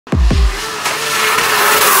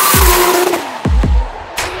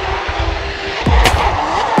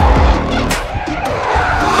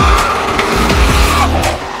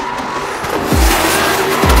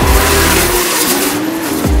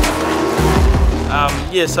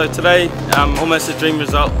Yeah, so today, almost a dream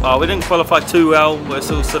result. We didn't qualify too well. We're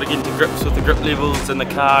still sort of getting to grips with the grip levels in the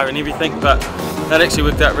car and everything, but that actually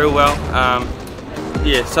worked out real well.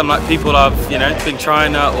 Yeah, some like people I've been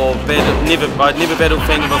trying or I'd never battled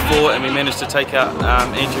Fanga before, and we managed to take out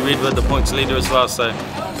Andrew Redwood, the points leader, as well. So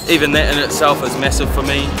even that in itself was massive for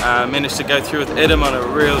me. Managed to go through with Adam on a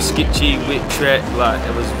real sketchy wet track, like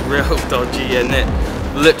it was real dodgy, and that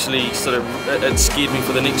literally it scared me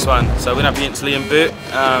for the next one. So I went up against Liam Burt.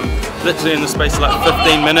 Literally in the space of like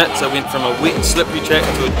 15 minutes, I went from a wet slippery track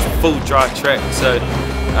to a full dry track. So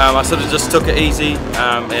I sort of just took it easy,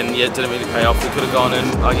 and yeah, it didn't really pay off. We could have gone in,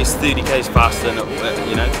 I guess, 30 k's faster, and it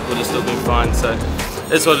would have still been fine. So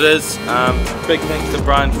it's what it is. Big thanks to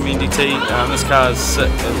Brian from NDT. This car is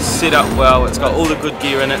set up well. It's got all the good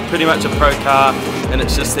gear in it. Pretty much a pro car, and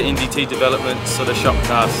it's just the NDT Developments sort of shop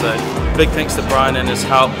car. So big thanks to Brian and his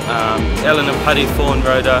help. Alan and Paddy Thorn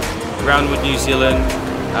Roder, Roundwood New Zealand.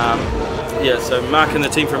 Yeah, so Mark and the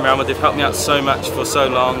team from Roundwood, they've helped me out so much for so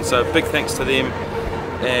long. So big thanks to them.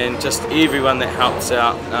 And just everyone that helps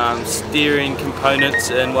out. Steering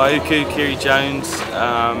components in Waiuku, Kerry Jones,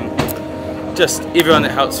 just everyone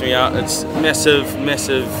that helps me out. It's massive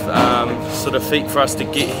sort of feat for us to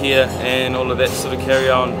get here and all of that sort of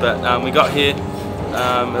carry on, but we got here,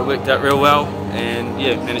 it worked out real well, and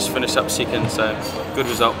yeah, managed to finish up second, so good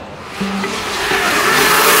result.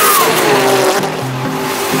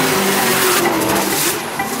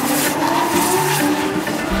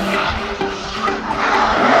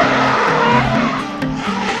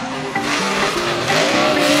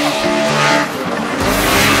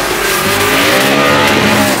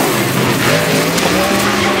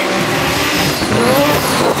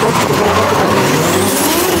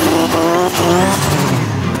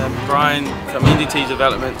 Brian from NDT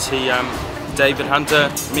Developments, David Hunter,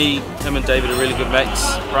 him and David are really good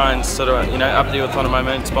mates. Brian's sort of up there with one of my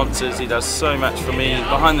main sponsors. He does so much for me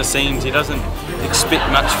behind the scenes. He doesn't expect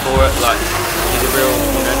much for it. Like, he's a real,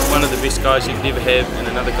 one of the best guys you could ever have. And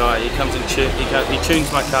another guy, he comes and he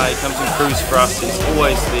tunes my car. He comes and cruises for us. He's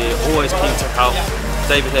always there, always keen to help.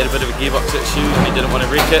 David had a bit of a gearbox issue and he didn't want to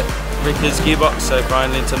wreck his gearbox, so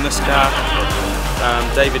Brian lent him this car.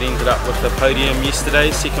 David ended up with the podium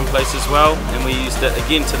yesterday, second place as well, and we used it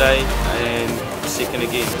again today and second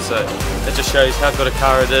again. So it just shows how good a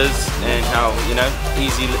car it is and how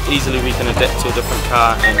easily we can adapt to a different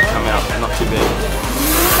car and come out not too bad.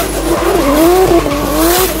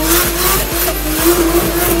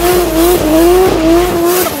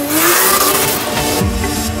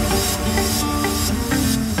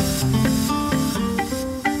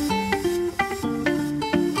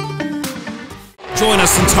 Join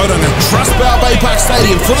us in Tauranga Trustpower Bay Park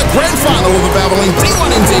Stadium for the grand final of the Valvoline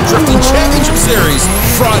D1NZ Drifting Championship Series.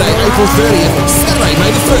 Friday, April 30th, Saturday,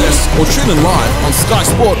 May the 1st, or tune in live on Sky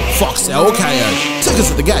Sport, Foxtel or KO.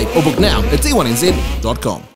 Tickets at the gate or book now at D1NZ.com.